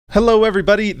Hello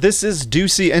everybody, this is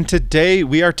Deucey, and today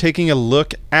we are taking a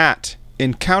look at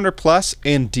EncounterPlus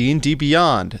and D&D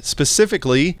Beyond,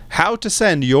 specifically how to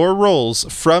send your roles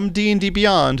from D&D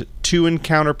Beyond to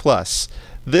EncounterPlus.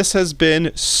 This has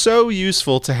been so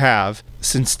useful to have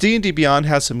since D&D Beyond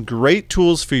has some great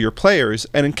tools for your players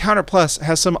and EncounterPlus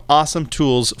has some awesome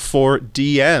tools for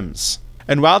DMs.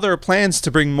 And while there are plans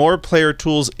to bring more player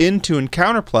tools into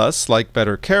EncounterPlus, like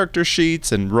better character sheets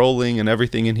and rolling and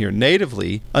everything in here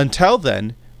natively, until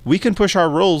then, we can push our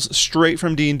roles straight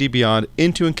from D&D Beyond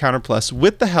into EncounterPlus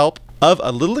with the help of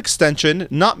a little extension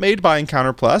not made by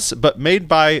EncounterPlus, but made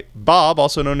by Bob,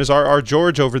 also known as RR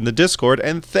George over in the Discord,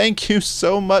 and thank you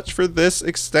so much for this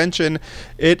extension.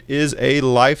 It is a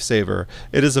lifesaver.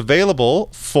 It is available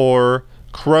for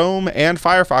Chrome and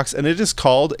Firefox, and it is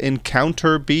called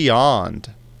EncounterBeyond.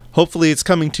 Hopefully it's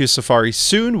coming to Safari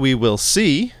soon. We will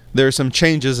see. There are some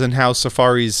changes in how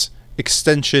Safari's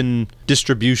extension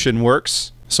distribution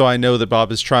works, so I know that Bob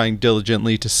is trying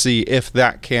diligently to see if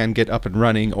that can get up and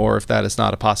running or if that is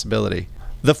not a possibility.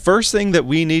 The first thing that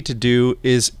we need to do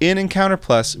is in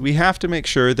EncounterPlus, we have to make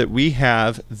sure that we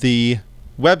have the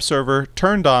web server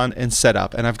turned on and set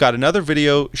up, and I've got another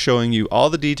video showing you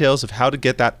all the details of how to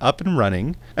get that up and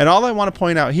running. And all I want to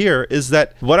point out here is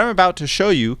that what I'm about to show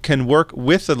you can work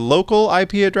with a local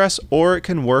IP address, or it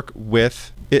can work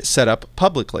with it set up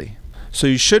publicly. So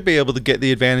you should be able to get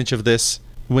the advantage of this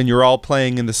when you're all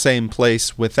playing in the same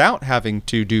place without having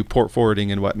to do port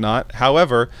forwarding and whatnot.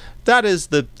 However, that is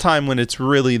the time when it's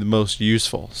really the most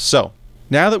useful. So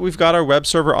now that we've got our web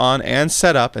server on and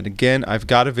set up, and again, I've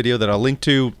got a video that I'll link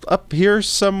to up here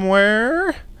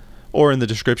somewhere or in the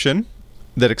description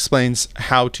that explains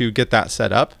how to get that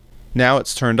set up. Now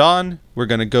it's turned on. We're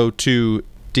going to go to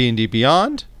D&D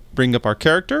Beyond, bring up our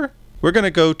character. We're going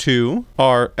to go to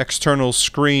our external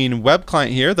screen web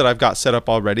client here that I've got set up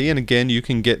already. And again, you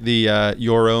can get the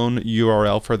your own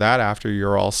URL for that after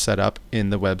you're all set up in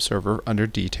the web server under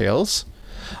details.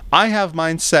 I have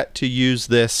mine set to use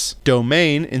this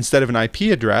domain instead of an IP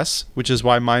address, which is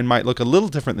why mine might look a little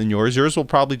different than yours. Yours will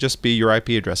probably just be your IP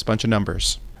address, a bunch of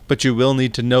numbers. But you will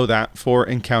need to know that for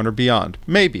EncounterBeyond.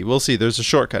 Maybe, we'll see. There's a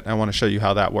shortcut, and I want to show you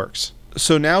how that works.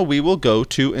 So now we will go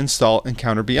to install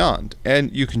EncounterBeyond, and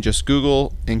you can just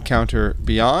Google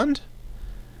EncounterBeyond,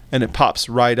 and it pops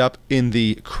right up in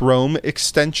the Chrome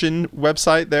extension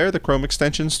website there, the Chrome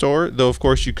extension store, though of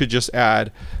course you could just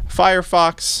add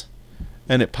Firefox,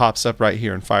 and it pops up right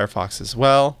here in Firefox as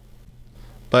well.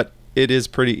 But it is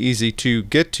pretty easy to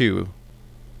get to.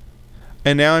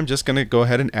 And now I'm just going to go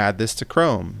ahead and add this to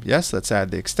Chrome. Yes, let's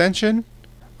add the extension.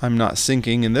 I'm not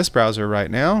syncing in this browser right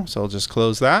now, so I'll just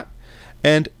close that.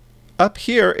 And up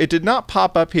here, it did not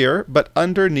pop up here, but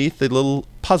underneath the little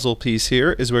puzzle piece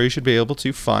here is where you should be able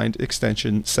to find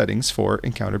extension settings for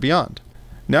EncounterBeyond.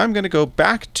 Now I'm going to go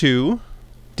back to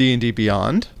D&D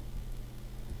Beyond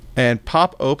and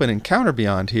pop open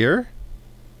EncounterBeyond here.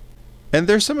 And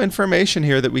there's some information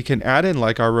here that we can add in,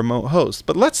 like our remote host.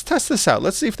 But let's test this out.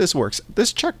 Let's see if this works.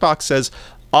 This checkbox says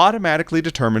automatically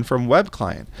determined from web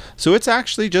client. So it's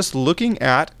actually just looking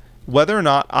at whether or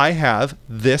not I have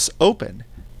this open,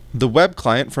 the web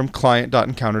client from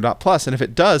client.encounter.plus. And if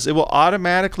it does, it will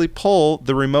automatically pull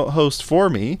the remote host for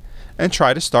me and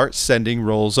try to start sending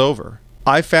roles over.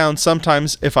 I found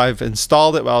sometimes if I've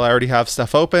installed it while I already have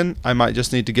stuff open, I might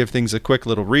just need to give things a quick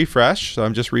little refresh. So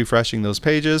I'm just refreshing those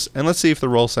pages, and let's see if the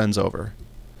role sends over.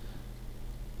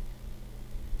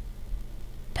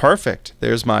 Perfect.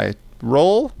 There's my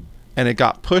role, and it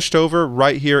got pushed over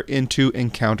right here into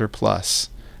EncounterPlus.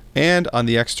 And on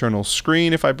the external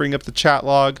screen, if I bring up the chat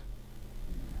log,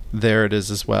 there it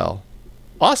is as well.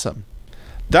 Awesome.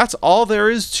 That's all there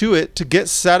is to it to get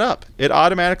set up. It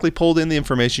automatically pulled in the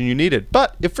information you needed.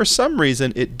 But if for some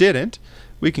reason it didn't,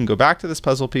 we can go back to this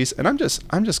puzzle piece, and I'm just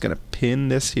going to pin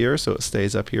this here so it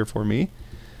stays up here for me.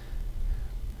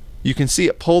 You can see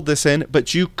it pulled this in,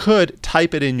 but you could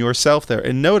type it in yourself there.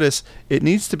 And notice it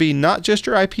needs to be not just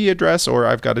your IP address or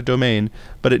I've got a domain,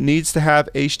 but it needs to have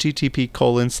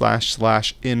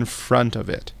http:// in front of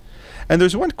it. And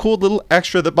there's one cool little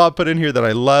extra that Bob put in here that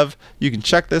I love. You can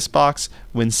check this box.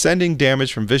 When sending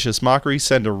damage from vicious mockery,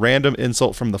 send a random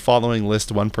insult from the following list,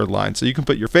 one per line. So you can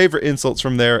put your favorite insults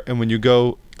from there, and when you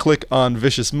go click on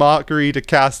vicious mockery to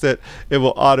cast it, it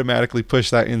will automatically push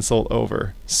that insult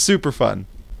over. Super fun.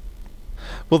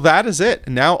 Well, that is it.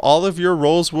 Now all of your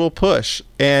roles will push,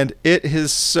 and it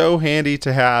is so handy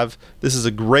to have. This is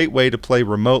a great way to play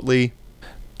remotely.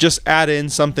 Just add in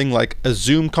something like a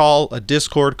Zoom call, a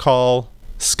Discord call,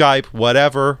 Skype,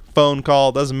 whatever, phone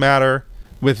call, doesn't matter.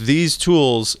 With these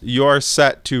tools, you're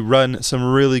set to run some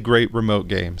really great remote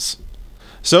games.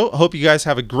 So hope you guys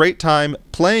have a great time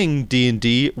playing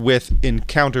D&D with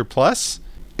EncounterPlus.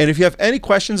 And if you have any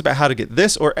questions about how to get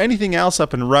this or anything else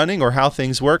up and running or how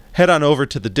things work, head on over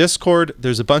to the Discord.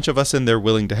 There's a bunch of us in there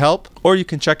willing to help. Or you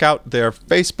can check out their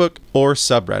Facebook or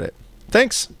subreddit.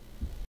 Thanks!